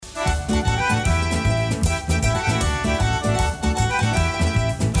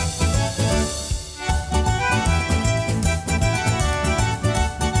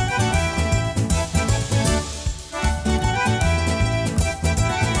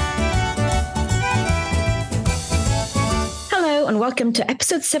welcome to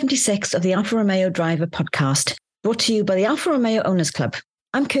episode 76 of the Alfa Romeo Driver Podcast, brought to you by the Alfa Romeo Owners Club.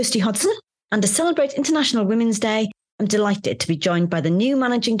 I'm Kirsty Hodson, and to celebrate International Women's Day, I'm delighted to be joined by the new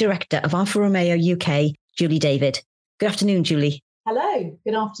Managing Director of Alfa Romeo UK, Julie David. Good afternoon, Julie. Hello,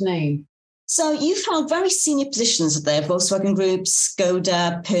 good afternoon. So you've held very senior positions at the Volkswagen Group,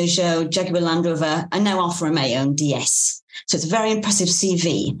 Skoda, Peugeot, Jaguar Land Rover, and now Alfa Romeo and DS. So it's a very impressive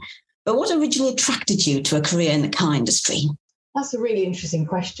CV. But what originally attracted you to a career in the car industry? That's a really interesting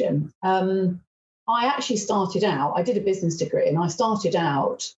question. I actually started out, I did a business degree, and I started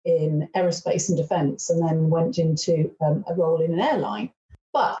out in aerospace and defence and then went into a role in an airline.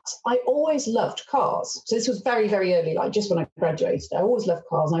 But I always loved cars. So this was very, very early, like just when I graduated. I always loved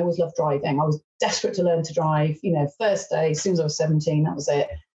cars and I always loved driving. I was desperate to learn to drive. First day, as soon as I was 17, that was it.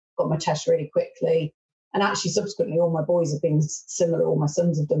 Got my test really quickly. And actually, subsequently, all my boys have been similar. All my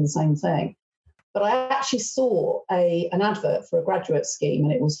sons have done the same thing. But I actually saw an advert for a graduate scheme,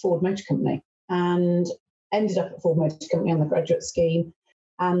 and it was Ford Motor Company, and ended up at Ford Motor Company on the graduate scheme.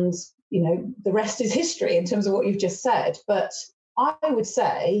 And, the rest is history in terms of what you've just said. But I would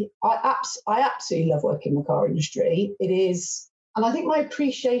say I absolutely love working in the car industry. It is, and I think my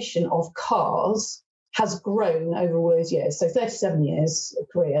appreciation of cars has grown over all those years. So 37 years of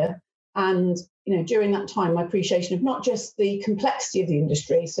career. And, during that time, my appreciation of not just the complexity of the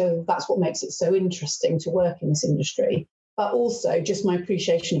industry, so that's what makes it so interesting to work in this industry, but also just my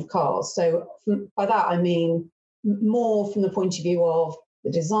appreciation of cars. So by that, I mean more from the point of view of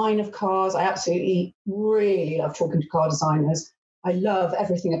the design of cars. I absolutely really love talking to car designers. I love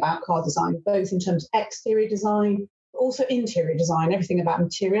everything about car design, both in terms of exterior design, but also interior design, everything about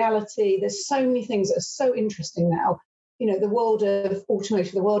materiality. There's so many things that are so interesting now. The world of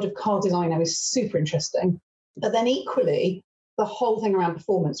automotive, the world of car design now is super interesting. But then equally, the whole thing around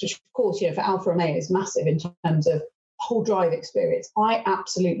performance, which of course, for Alfa Romeo is massive in terms of whole drive experience. I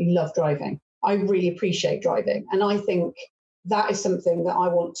absolutely love driving. I really appreciate driving. And I think that is something that I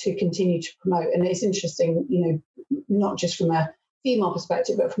want to continue to promote. And it's interesting, not just from a female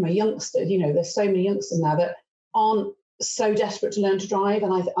perspective, but from a youngster. There's so many youngsters now that aren't so desperate to learn to drive,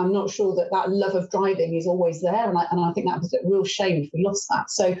 and I'm not sure that love of driving is always there, and I think that was a real shame if we lost that.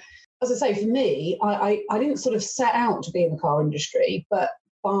 So, as I say, for me, I didn't sort of set out to be in the car industry, but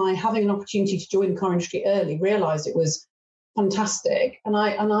by having an opportunity to join the car industry early, realised it was fantastic. And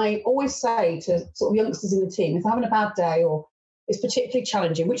I always say to sort of youngsters in the team, if they're having a bad day or it's particularly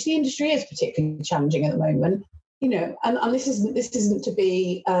challenging, which the industry is particularly challenging at the moment, and this isn't to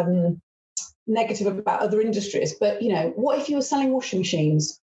be negative about other industries, but what if you were selling washing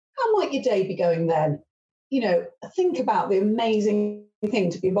machines? How might your day be going then? Think about the amazing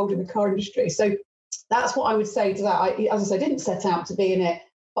thing to be involved in the car industry. So that's what I would say to that. As I say, I didn't set out to be in it,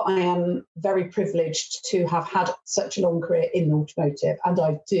 but I am very privileged to have had such a long career in automotive, and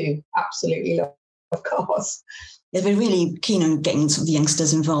I do absolutely love cars. Yeah, we're really keen on getting sort of the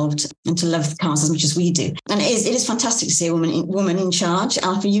youngsters involved and to love the cars as much as we do. And it is fantastic to see a woman in charge,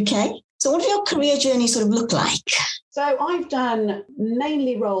 Alfa UK. So what did your career journey sort of look like? So I've done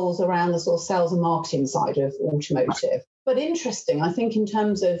mainly roles around the sort of sales and marketing side of automotive. But interesting, I think in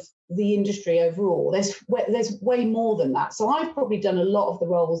terms of the industry overall, there's way more than that. So I've probably done a lot of the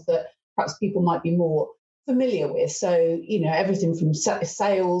roles that perhaps people might be more familiar with. So, everything from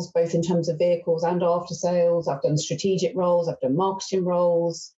sales, both in terms of vehicles and after sales. I've done strategic roles, I've done marketing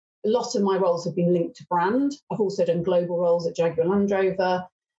roles. A lot of my roles have been linked to brand. I've also done global roles at Jaguar Land Rover.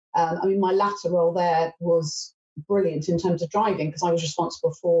 My latter role there was brilliant in terms of driving, because I was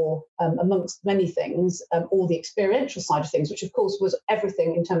responsible for, amongst many things, all the experiential side of things, which of course was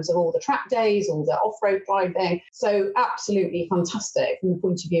everything in terms of all the track days, all the off-road driving. So absolutely fantastic from the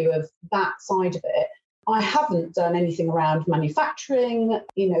point of view of that side of it. I haven't done anything around manufacturing,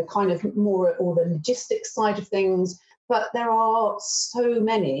 kind of more all the logistics side of things. But there are so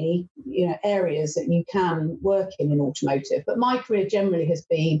many, areas that you can work in automotive. But my career generally has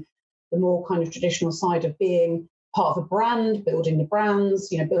been the more kind of traditional side of being part of a brand, building the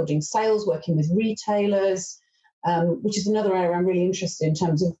brands, building sales, working with retailers, which is another area I'm really interested in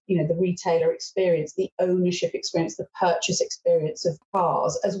terms of, the retailer experience, the ownership experience, the purchase experience of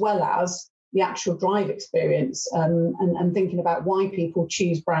cars, as well as the actual drive experience, and thinking about why people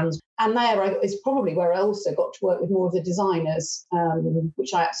choose brands. And there is probably where I also got to work with more of the designers,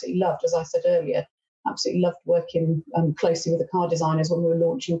 which I absolutely loved, as I said earlier. Absolutely loved working closely with the car designers when we were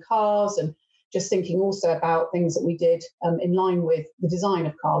launching cars, and just thinking also about things that we did in line with the design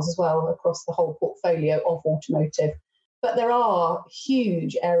of cars as well across the whole portfolio of automotive. But there are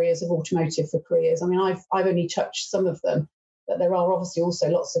huge areas of automotive for careers. I've only touched some of them, but there are obviously also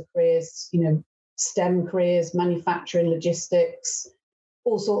lots of careers, STEM careers, manufacturing, logistics,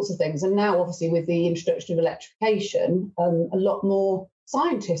 all sorts of things. And now, obviously, with the introduction of electrification, a lot more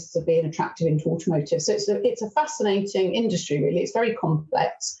scientists are being attracted into automotive. So it's a fascinating industry, really. It's very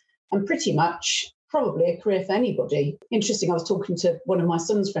complex and pretty much probably a career for anybody. Interesting, I was talking to one of my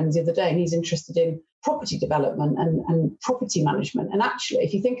son's friends the other day, and he's interested in property development and property management. And actually,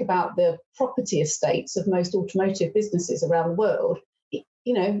 if you think about the property estates of most automotive businesses around the world,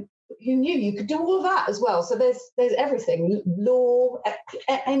 you know, who knew you could do all of that as well? So there's everything, law,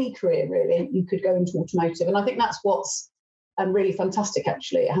 any career really, you could go into automotive. And I think that's what's really fantastic,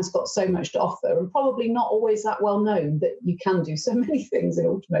 actually. It has got so much to offer, and probably not always that well known that you can do so many things in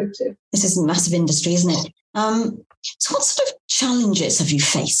automotive. This is a massive industry, isn't it? So what sort of challenges have you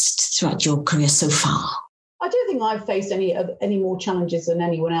faced throughout your career so far? I don't think I've faced any more challenges than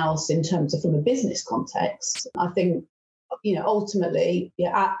anyone else in terms of from a business context. I think, you know, ultimately,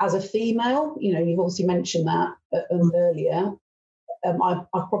 yeah, as a female, you know, you've obviously mentioned that earlier.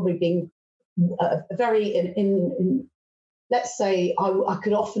 I've probably been very in let's say I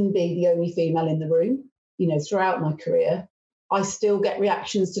could often be the only female in the room, you know, throughout my career. I still get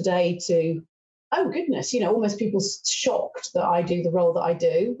reactions today to, oh goodness, you know, almost people shocked that I do the role that I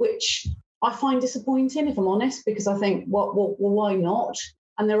do, which I find disappointing, if I'm honest, because I think, well, why not?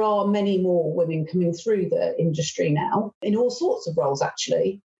 And there are many more women coming through the industry now in all sorts of roles,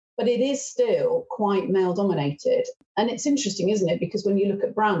 actually. But it is still quite male dominated. And it's interesting, isn't it? Because when you look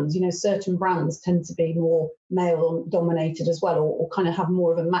at brands, you know, certain brands tend to be more male dominated as well, or kind of have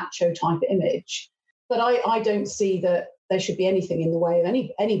more of a macho type image. But I don't see that there should be anything in the way of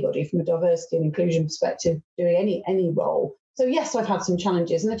anybody from a diversity and inclusion perspective doing any role. So yes, I've had some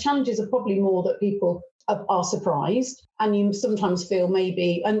challenges, and the challenges are probably more that people are surprised, and you sometimes feel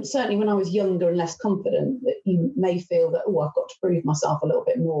maybe, and certainly when I was younger and less confident, that you may feel that, oh, I've got to prove myself a little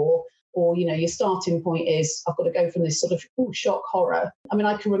bit more, or, you know, your starting point is I've got to go from this sort of shock horror. I mean,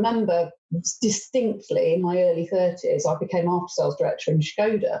 I can remember distinctly in my early 30s, I became after sales director in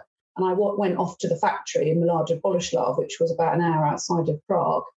Skoda, and I went off to the factory in Bolesław, which was about an hour outside of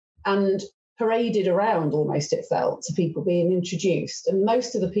Prague, and paraded around almost, it felt, to people being introduced. And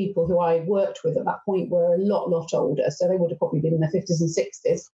most of the people who I worked with at that point were a lot older. So they would have probably been in their 50s and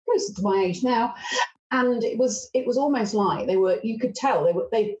 60s, closer to my age now. And it was almost like you could tell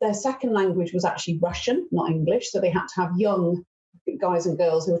their second language was actually Russian, not English. So they had to have young guys and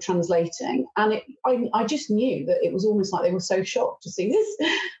girls who were translating. And I just knew that it was almost like they were so shocked to see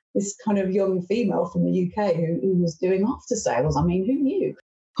this kind of young female from the UK who was doing after sales. I mean, who knew?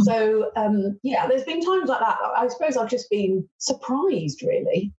 So, there's been times like that. I suppose I've just been surprised,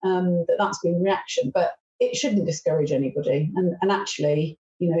 really, that's been the reaction. But it shouldn't discourage anybody. And actually,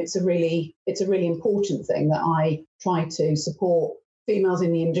 you know, it's a really important thing that I try to support females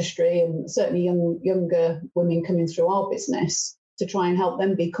in the industry, and certainly younger women coming through our business, to try and help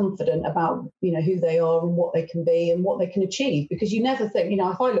them be confident about, you know, who they are and what they can be and what they can achieve. Because you never think, you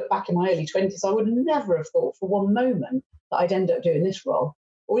know, if I look back in my early 20s, I would never have thought for one moment that I'd end up doing this role,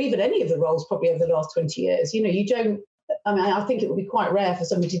 or even any of the roles probably over the last 20 years. You know, you don't, I mean, I think it would be quite rare for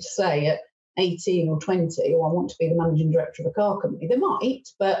somebody to say at 18 or 20, oh, I want to be the managing director of a car company. They might,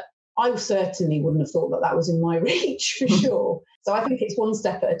 but I certainly wouldn't have thought that was in my reach, for sure. So I think it's one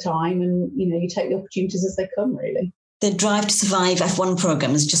step at a time, and, you know, you take the opportunities as they come, really. The Drive to Survive F1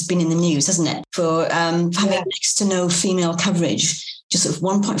 programme has just been in the news, hasn't it? For having next to no female coverage. Just sort of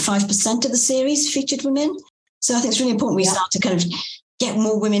 1.5% of the series featured women. So I think it's really important we start to kind of get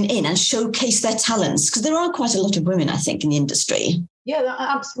more women in and showcase their talents, because there are quite a lot of women, I think, in the industry. Yeah,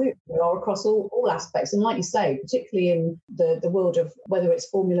 absolutely, are across all aspects. And like you say, particularly in the world of whether it's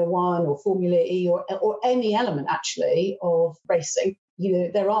Formula One or Formula E or any element, actually, of racing, you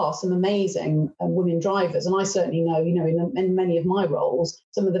know, there are some amazing women drivers. And I certainly know, you know, in many of my roles,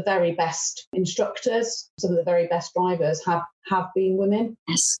 some of the very best instructors, some of the very best drivers have been women.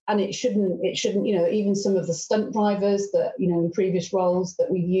 Yes. And it shouldn't, you know, even some of the stunt drivers that, you know, in previous roles that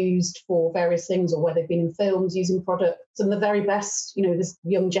we've used for various things, or where they've been in films using product, some of the very best, you know, this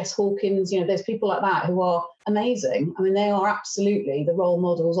young Jess Hawkins, you know, there's people like that who are amazing. I mean, they are absolutely the role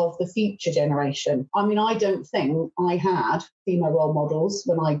models of the future generation. I mean, I don't think I had female role models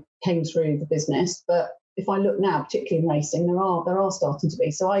when I came through the business, but if I look now, particularly in racing, there are starting to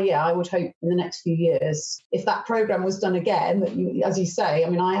be. So I would hope in the next few years, if that programme was done again, that you, as you say, I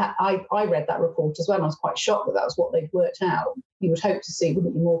mean, I read that report as well, and I was quite shocked that was what they'd worked out. you would hope to see,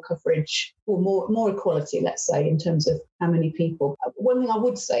 wouldn't you, more coverage or more equality, let's say, in terms of how many people. One thing I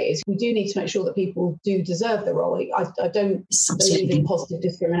would say is we do need to make sure that people do deserve the role. I don't believe in positive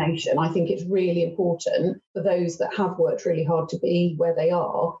discrimination. I think it's really important for those that have worked really hard to be where they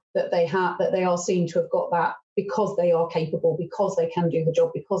are, that they are seen to have got that because they are capable, because they can do the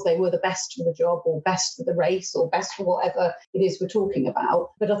job, because they were the best for the job or best for the race or best for whatever it is we're talking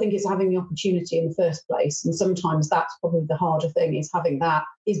about. But I think it's having the opportunity in the first place. And sometimes that's probably the harder thing, is having that,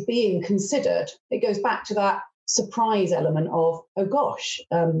 is being considered. It goes back to that surprise element of, oh gosh,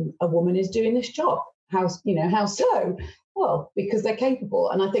 a woman is doing this job. How so? Well, because they're capable.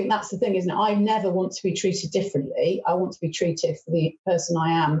 And I think that's the thing, isn't it? I never want to be treated differently. I want to be treated for the person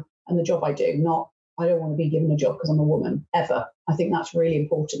I am and the job I do, not I don't want to be given a job because I'm a woman, ever. I think that's really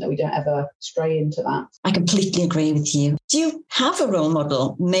important that we don't ever stray into that. I completely agree with you. Do you have a role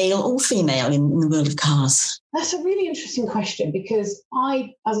model, male or female, in the world of cars? That's a really interesting question, because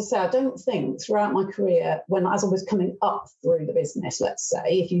I don't think throughout my career, as I was coming up through the business, let's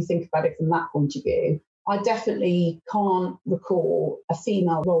say, if you think about it from that point of view, I definitely can't recall a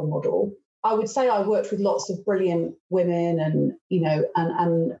female role model. I would say I worked with lots of brilliant women and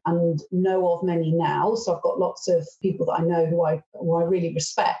know of many now. So I've got lots of people that I know who I really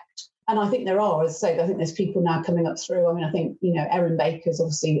respect. And I think there are, as I say, I think there's people now coming up through. I mean, I think, Erin Baker's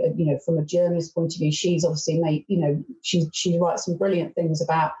obviously, from a journalist point of view, she's obviously made, she writes some brilliant things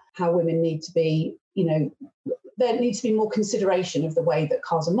about how women need to be, there needs to be more consideration of the way that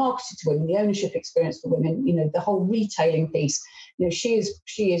cars are marketed to women, the ownership experience for women, the whole retailing piece. She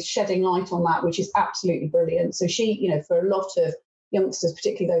is shedding light on that, which is absolutely brilliant. So she, for a lot of youngsters,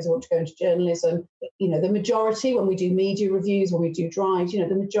 particularly those who want to go into journalism, the majority, when we do media reviews, when we do drives, the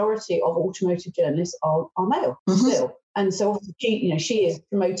majority of automotive journalists are male still. And so obviously, she is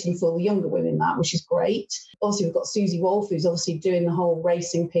promoting for the younger women that, which is great. Obviously, we've got Susie Wolf, who's obviously doing the whole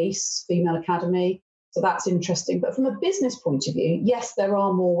racing piece, Female Academy. So that's interesting. But from a business point of view, yes, there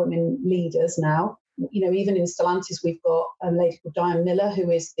are more women leaders now. Even in Stellantis, we've got a lady called Diane Miller,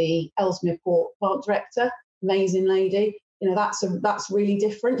 who is the Ellesmere Port plant director, amazing lady. That's really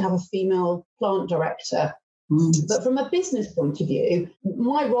different to have a female plant director. But from a business point of view,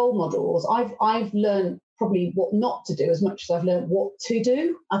 my role models, I've learned probably what not to do as much as I've learned what to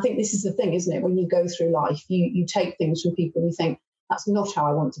do. I think this is the thing, isn't it? When you go through life, you take things from people and you think, that's not how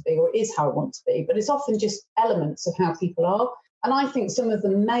I want to be, or it is how I want to be. But it's often just elements of how people are. And I think some of the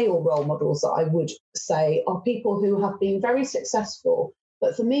male role models that I would say are people who have been very successful.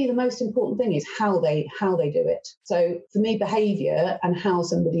 But for me, the most important thing is how they do it. So for me, behaviour and how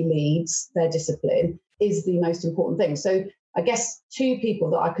somebody leads their discipline is the most important thing. So I guess two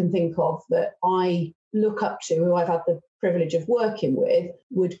people that I can think of that I look up to, who I've had the privilege of working with,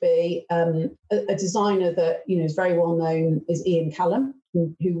 would be a designer that is very well known, is Ian Callum,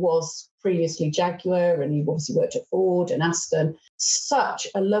 who was previously Jaguar, and he obviously worked at Ford and Aston. Such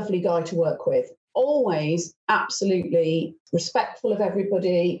a lovely guy to work with. Always absolutely respectful of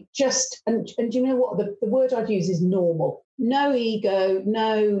everybody. And you know what? The word I'd use is normal. No ego,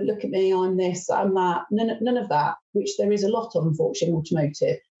 no look at me, I'm this, I'm that, none of that, which there is a lot of, unfortunately, in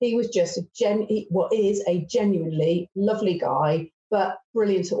automotive. He was just is a genuinely lovely guy, but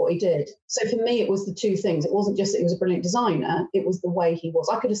brilliant at what he did. So for me, it was the two things. It wasn't just that he was a brilliant designer, it was the way he was.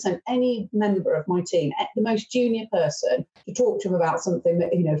 I could have sent any member of my team, the most junior person, to talk to him about something that,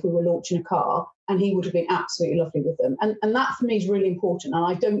 if we were launching a car, and he would have been absolutely lovely with them. And that for me is really important. And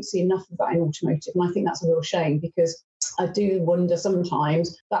I don't see enough of that in automotive. And I think that's a real shame, because I do wonder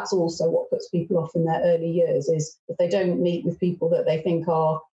sometimes that's also what puts people off in their early years, is if they don't meet with people that they think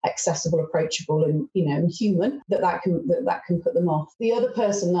are accessible, approachable, and human, that can put them off. The other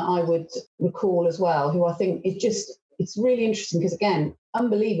person that I would recall as well, who I think it's really interesting, because again,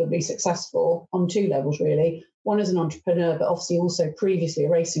 unbelievably successful on two levels really. One as an entrepreneur, but obviously also previously a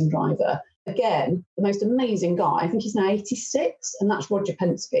racing driver. Again, the most amazing guy, I think he's now 86, and that's Roger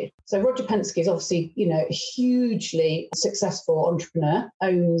Penske. So Roger Penske is obviously, a hugely successful entrepreneur,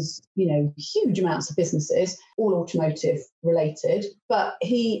 owns, huge amounts of businesses, all automotive related, but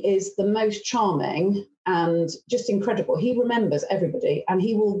he is the most charming and just incredible. He remembers everybody, and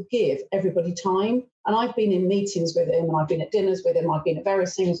he will give everybody time. And I've been in meetings with him, and I've been at dinners with him, I've been at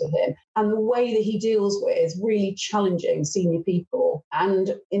various things with him. And the way that he deals with really challenging senior people,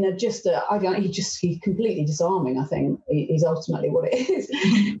 and he's completely disarming, I think, is ultimately what it is.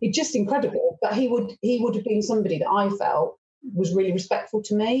 It's just incredible. But he would have been somebody that I felt was really respectful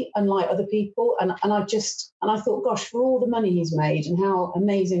to me, unlike other people. And I thought, gosh, for all the money he's made and how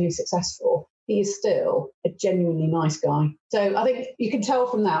amazingly successful, he is still a genuinely nice guy. So I think you can tell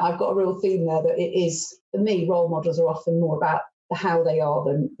from that I've got a real theme there that it is, for me, role models are often more about the how they are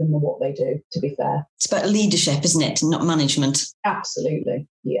than the what they do, to be fair. It's about leadership, isn't it? Not management. Absolutely.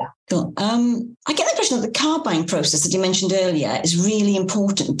 Yeah. Cool. I get the impression that the car buying process that you mentioned earlier is really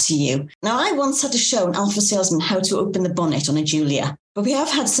important to you. Now, I once had to show an Alfa salesman how to open the bonnet on a Giulia, but we have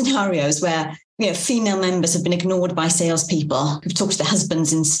had scenarios where female members have been ignored by salespeople who've talked to their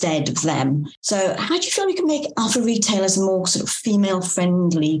husbands instead of them. So how do you feel we can make Alfa retailers a more sort of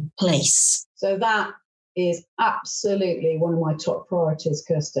female-friendly place? So that is absolutely one of my top priorities,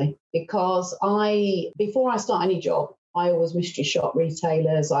 Kirsty, because before I start any job, I always mystery shop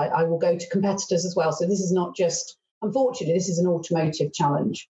retailers. I will go to competitors as well. So this is not just, unfortunately, this is an automotive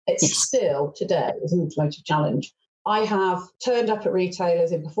challenge. It's still today is an automotive challenge. I have turned up at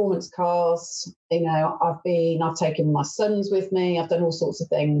retailers in performance cars. I've taken my sons with me. I've done all sorts of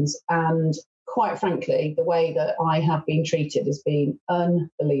things. And quite frankly, the way that I have been treated has been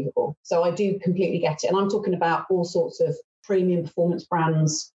unbelievable. So I do completely get it. And I'm talking about all sorts of premium performance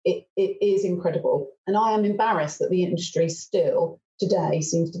brands. It is incredible. And I am embarrassed that the industry still today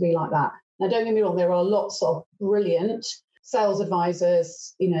seems to be like that. Now, don't get me wrong, there are lots of brilliant sales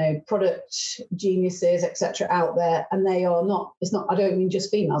advisors, product geniuses, etc. out there. And they are not, I don't mean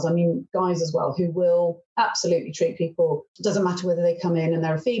just females, I mean guys as well, who will absolutely treat people. It doesn't matter whether they come in and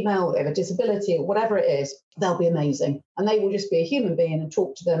they're a female, or they have a disability, or whatever it is, they'll be amazing. And they will just be a human being and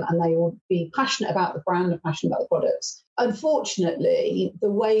talk to them, and they will be passionate about the brand and passionate about the products. Unfortunately,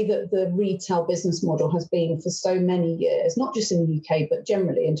 the way that the retail business model has been for so many years, not just in the UK, but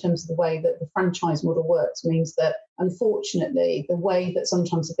generally in terms of the way that the franchise model works, means that unfortunately, the way that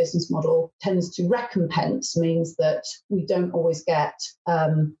sometimes the business model tends to recompense means that we don't always get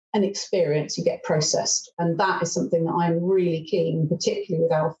an experience, you get processed. And that is something that I'm really keen, particularly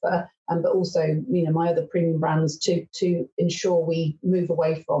with Alfa, but also, my other premium brands to ensure we move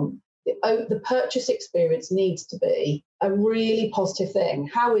away from. The purchase experience needs to be a really positive thing.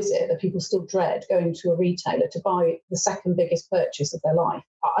 How is it that people still dread going to a retailer to buy the second biggest purchase of their life?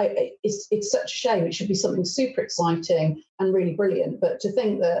 It's such a shame. It should be something super exciting and really brilliant. But to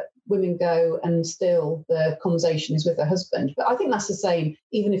think that women go and still the conversation is with their husband. But I think that's the same,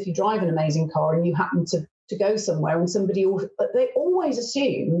 even if you drive an amazing car and you happen to go somewhere and they always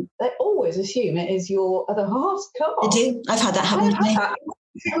assume it is your other half's car. They do. I've had that happen to me.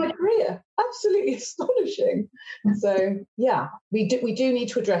 In my career, absolutely astonishing. So yeah, we do need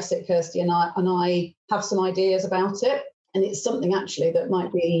to address it, Kirsty, and I have some ideas about it, and it's something actually that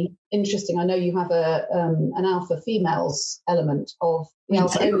might be interesting. I know you have an Alfa females element of the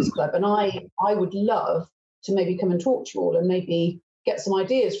Alfa Owners Club, and I would love to maybe come and talk to you all and maybe get some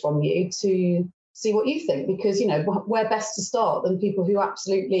ideas from you to see what you think, because where best to start than people who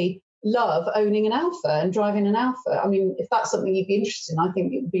absolutely love owning an Alfa and driving an Alfa. I mean, if that's something you'd be interested in, I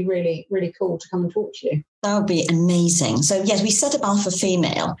think it would be really, really cool to come and talk to you. That would be amazing. So yes, we set up Alfa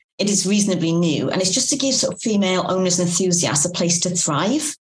Female. It is reasonably new, and it's just to give sort of female owners and enthusiasts a place to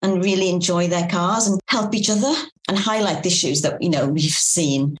thrive and really enjoy their cars and help each other and highlight the issues that, we've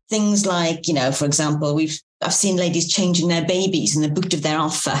seen. Things like, for example, I've seen ladies changing their babies in the boot of their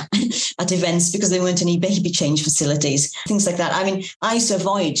Alfa at events because there weren't any baby change facilities, things like that. I mean, I used to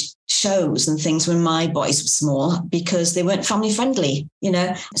avoid shows and things when my boys were small because they weren't family friendly,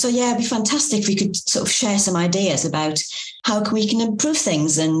 So yeah, it'd be fantastic if we could sort of share some ideas about how we can improve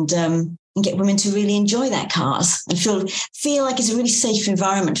things and get women to really enjoy their cars and feel like it's a really safe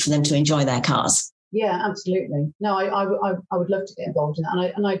environment for them to enjoy their cars. Yeah, absolutely. No, I would love to get involved in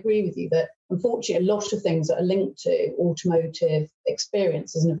that. And I agree with you that, unfortunately, a lot of things that are linked to automotive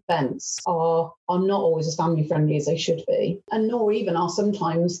experiences and events are not always as family friendly as they should be, and nor even are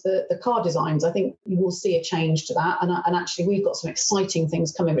sometimes the car designs. I think you will see a change to that. And actually, we've got some exciting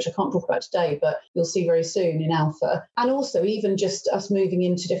things coming, which I can't talk about today, but you'll see very soon in Alfa. And also even just us moving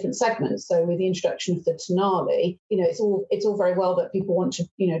into different segments. So with the introduction of the Tonale, it's all very well that people want to,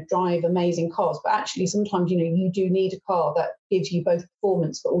 drive amazing cars, but actually sometimes, you do need a car that gives you both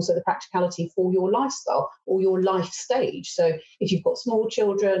performance, but also the practicality for your lifestyle or your life stage. So if you've got small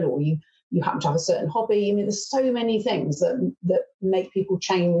children or you happen to have a certain hobby, there's so many things that make people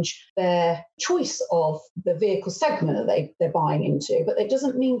change their choice of the vehicle segment that they're buying into. But it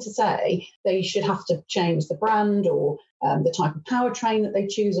doesn't mean to say they should have to change the brand or the type of powertrain that they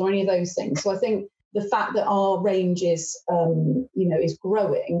choose or any of those things. So I think the fact that our range is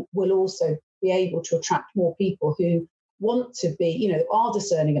growing will also be able to attract more people who want to be, are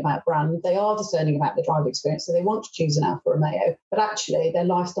discerning about brand, they are discerning about the driver experience, so they want to choose an Alfa Romeo, but actually their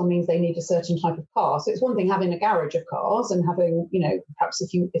lifestyle means they need a certain type of car. So it's one thing having a garage of cars and having, perhaps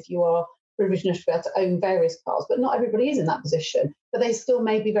if you are privileged enough to be able to own various cars, but not everybody is in that position. But they still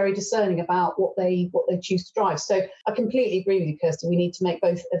may be very discerning about what they choose to drive. So I completely agree with you, Kirsty. We need to make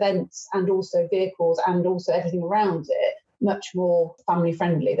both events and also vehicles and also everything around it much more family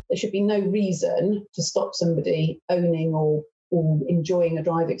friendly. There should be no reason to stop somebody owning or enjoying a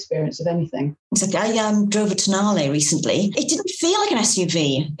drive experience of anything. Exactly. I drove a Tonale recently. It didn't feel like an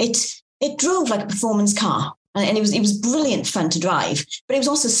SUV. It drove like a performance car. And it was brilliant fun to drive, but it was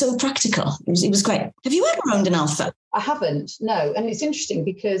also so practical. It was great. Have you ever owned an Alfa? I haven't, no. And it's interesting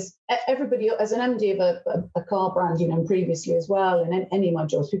because everybody, as an MD of a car brand, and previously as well, and any of my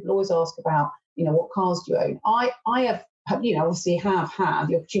jobs, people always ask about, what cars do you own? I have, obviously have had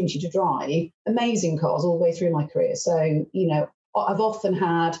the opportunity to drive amazing cars all the way through my career. So,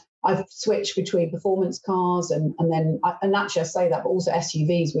 I've switched between performance cars and actually I say that, but also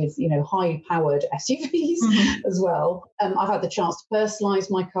SUVs with, high powered SUVs as well. I've had the chance to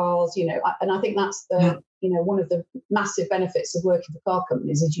personalize my cars, and I think that's one of the massive benefits of working for car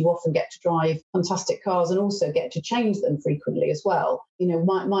companies is you often get to drive fantastic cars and also get to change them frequently as well.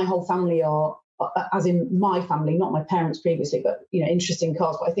 My whole family are, as in my family, not my parents previously, but interesting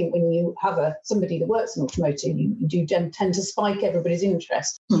cars. But I think when you have somebody that works in automotive, you do tend to spike everybody's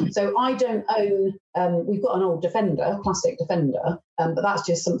interest. So I don't own. We've got an old Defender, classic Defender, but that's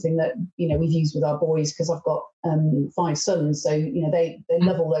just something that we've used with our boys because I've got 5 sons, so they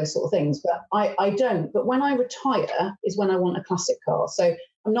love all those sort of things. But I don't. But when I retire is when I want a classic car. So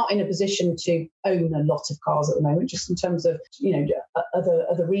I'm not in a position to own a lot of cars at the moment, just in terms of,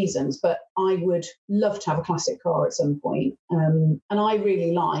 other reasons. But I would love to have a classic car at some point. And I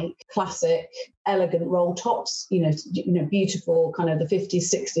really like classic, elegant roll tops, beautiful kind of the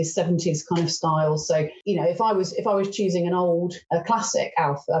 50s, 60s, 70s kind of style. So, if I was choosing a classic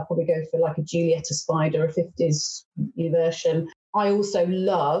Alfa, I'd probably go for like a Giulietta Spider, a 50s version. I also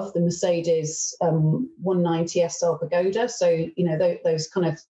love the Mercedes 190 SL Pagoda. So, those kind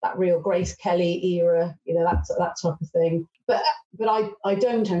of that real Grace Kelly era, that type of thing. But I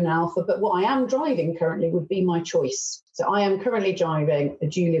don't own Alfa. But what I am driving currently would be my choice. So I am currently driving a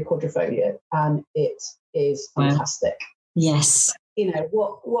Giulia Quadrifoglio, and it is fantastic. Yes.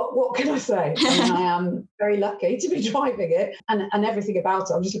 What can I say? I am very lucky to be driving it and everything about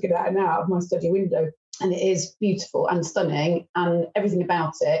it. I'm just looking at it now out of my study window. And it is beautiful and stunning, and everything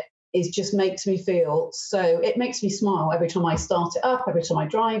about it just makes me feel so. It makes me smile every time I start it up, every time I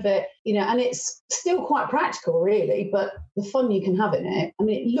drive it, and it's still quite practical, really. But the fun you can have in it,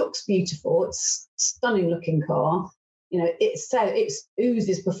 it looks beautiful. It's a stunning looking car. It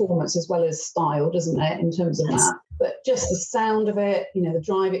oozes performance as well as style, doesn't it, in terms of that? But just the sound of it, the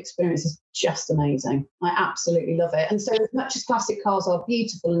drive experience is just amazing. I absolutely love it. And so as much as classic cars are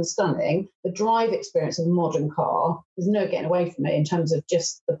beautiful and stunning, the drive experience of a modern car, there's no getting away from it in terms of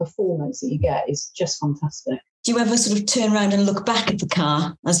just the performance that you get is just fantastic. Do you ever sort of turn around and look back at the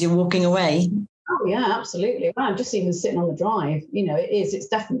car as you're walking away? Oh, yeah, absolutely. Well, just even sitting on the drive, it's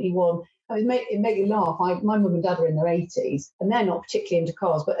definitely one. It made me laugh. My mum and dad are in their 80s and they're not particularly into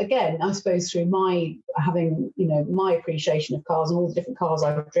cars. But again, I suppose through my my appreciation of cars and all the different cars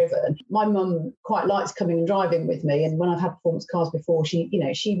I've driven, my mum quite likes coming and driving with me. And when I've had performance cars before, she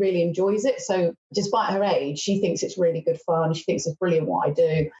really enjoys it. So despite her age, she thinks it's really good fun. She thinks it's brilliant what I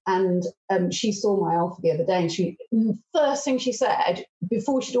do. And she saw my Alfa the other day, and first thing she said,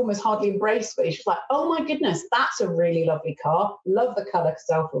 before she'd almost hardly embraced me, she's like, "Oh my goodness, that's a really lovely car. Love the colour because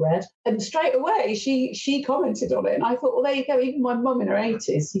Alfa red." And straight away, she commented on it. And I thought, well, there you go. Even my mum in her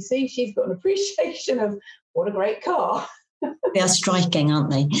 80s, you see, she's got an appreciation of what a great car. They are striking,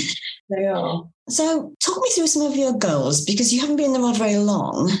 aren't they? They are. So talk me through some of your goals, because you haven't been in the rod very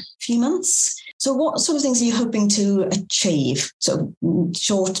long, a few months. So what sort of things are you hoping to achieve? So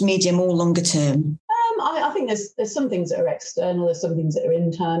short, medium, or longer term? I think there's some things that are external, there's some things that are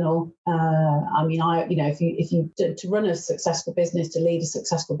internal. If you to run a successful business, to lead a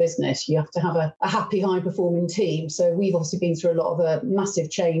successful business, you have to have a happy, high performing team. So we've obviously been through a lot of a massive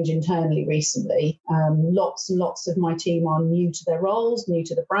change internally recently. Lots and lots of my team are new to their roles, new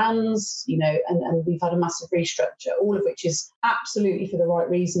to the brands, and we've had a massive restructure, all of which is absolutely for the right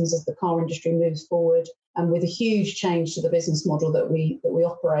reasons as the car industry moves forward. And with a huge change to the business model that we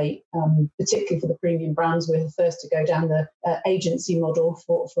operate, particularly for the premium brands, we're the first to go down the agency model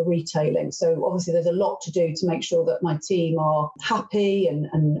for retailing. So obviously there's a lot to do to make sure that my team are happy and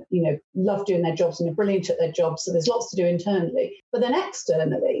love doing their jobs and are brilliant at their jobs. So there's lots to do internally. But then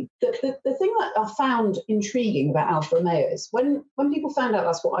externally, the thing that I found intriguing about Alfa Romeo is when people found out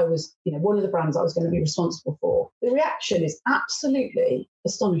that's what I was, one of the brands I was going to be responsible for, the reaction is absolutely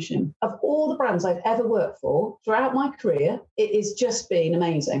astonishing. Of all the brands I've ever worked for throughout my career, it has just been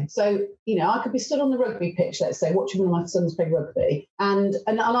amazing. So, I could be stood on the rugby pitch, let's say, watching one of my sons play rugby. And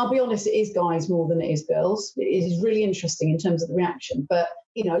I'll be honest, it is guys more than it is girls. It is really interesting in terms of the reaction. But,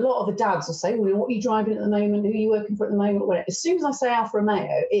 a lot of the dads will say, well, what are you driving at the moment? Who are you working for at the moment? Well, as soon as I say Alfa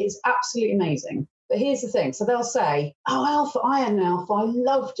Romeo, it is absolutely amazing. But here's the thing. So they'll say, oh, Alfa, I had an Alfa. I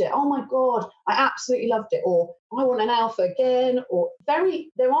loved it. Oh, my God, I absolutely loved it. Or I want an Alfa again. Or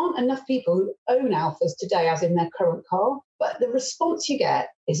there aren't enough people who own Alfas today, as in their current car. But the response you get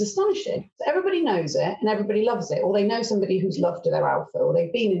is astonishing. So everybody knows it and everybody loves it. Or they know somebody who's loved their Alfa or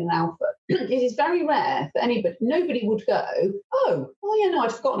they've been in an Alfa. It is very rare for anybody. Nobody would go, oh yeah, no,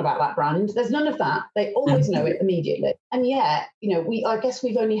 I'd forgotten about that brand. There's none of that. They always know it immediately. And yet, I guess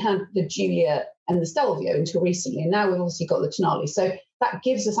we've only had the Giulia and the Stelvio until recently. And now we've obviously got the Tonale. So that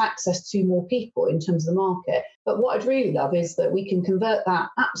gives us access to more people in terms of the market. But what I'd really love is that we can convert that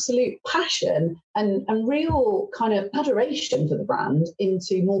absolute passion and real kind of adoration for the brand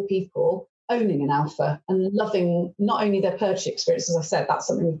into more people owning an Alfa and loving not only their purchase experience, as I said, that's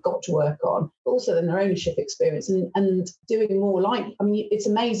something we've got to work on, but also then their ownership experience and doing more it's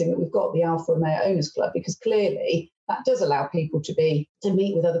amazing that we've got the Alfa Romeo Owners Club, because clearly that does allow people to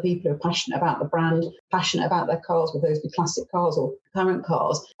meet with other people who are passionate about the brand, passionate about their cars, whether those be classic cars or current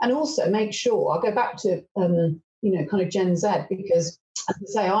cars, and also make sure, I'll go back to, kind of Gen Z, because as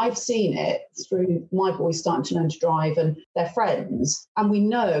I say, I've seen it through my boys starting to learn to drive and their friends. And we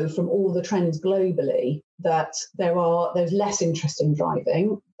know from all the trends globally that there's less interest in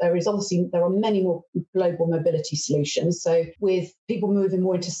driving. There are many more global mobility solutions. So with people moving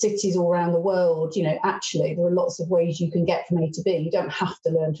more into cities all around the world, actually there are lots of ways you can get from A to B. You don't have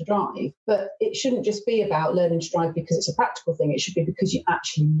to learn to drive, but it shouldn't just be about learning to drive because it's a practical thing. It should be because you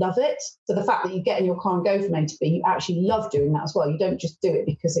actually love it. So the fact that you get in your car and go from A to B, you actually love doing that as well. You don't just do it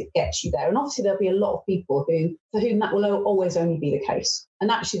because it gets you there. And obviously there'll be a lot of people for whom that will always only be the case. And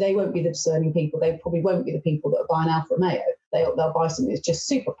actually, they won't be the discerning people. They probably won't be the people that buy an Alfa Romeo. They'll buy something that's just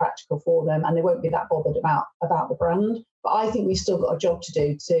super practical for them, and they won't be that bothered about the brand. But I think we've still got a job to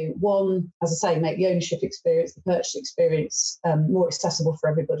do to, one, as I say, make the ownership experience, the purchase experience more accessible for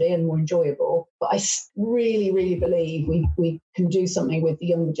everybody and more enjoyable. But I really, really believe we can do something with the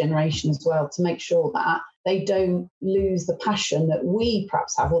younger generation as well to make sure that they don't lose the passion that we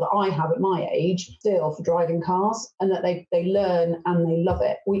perhaps have, or that I have at my age still, for driving cars, and that they learn and they love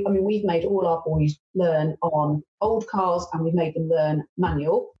it. We've made all our boys learn on old cars and we've made them learn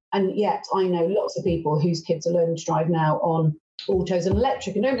manual. And yet I know lots of people whose kids are learning to drive now on autos and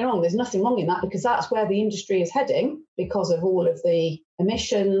electric. And don't get me wrong, there's nothing wrong in that, because that's where the industry is heading because of all of the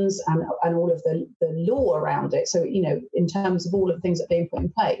emissions and all of the law around it. So, in terms of all of the things that are being put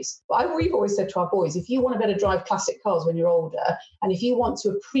in place. But we've always said to our boys, if you want to better drive classic cars when you're older, and if you want to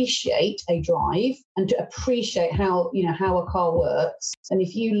appreciate a drive and to appreciate how a car works, and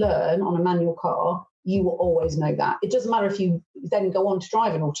if you learn on a manual car, you will always know that. It doesn't matter if you then go on to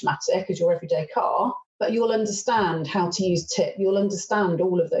drive an automatic as your everyday car, but you'll understand how to use tip. You'll understand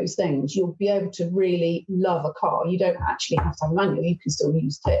all of those things. You'll be able to really love a car. You don't actually have to have a manual. You can still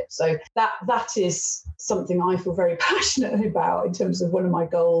use tip. So that is something I feel very passionate about in terms of one of my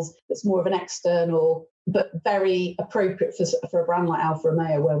goals. That's more of an external, but very appropriate for a brand like Alfa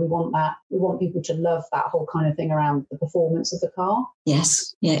Romeo, where we want people to love that whole kind of thing around the performance of the car.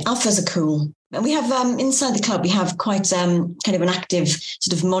 Yes. Yeah. Alfas are cool. And we have inside the club, we have quite kind of an active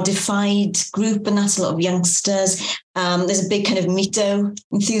sort of modified group, and that's a lot of youngsters. There's a big kind of Mito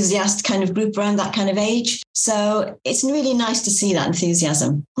enthusiast kind of group around that kind of age. So it's really nice to see that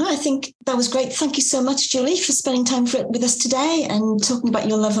enthusiasm. Well, I think that was great. Thank you so much, Julie, for spending time with us today and talking about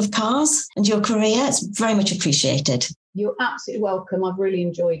your love of cars and your career. It's very much appreciated. You're absolutely welcome. I've really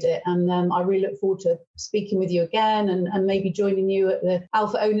enjoyed it. And I really look forward to speaking with you again and maybe joining you at the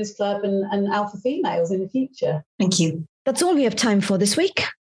Alfa Owners Club and Alfa Females in the future. Thank you. That's all we have time for this week.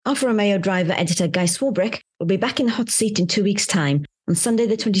 Alfa Romeo driver editor Guy Swarbrick will be back in the hot seat in 2 weeks' time on Sunday,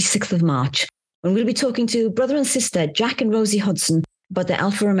 the 26th of March, when we'll be talking to brother and sister Jack and Rosie Hodson about their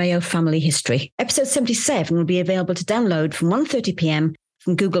Alfa Romeo family history. Episode 77 will be available to download from 1:30 p.m.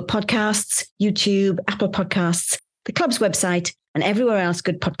 from Google Podcasts, YouTube, Apple Podcasts, the club's website, and everywhere else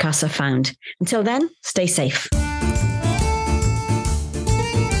good podcasts are found. Until then, stay safe.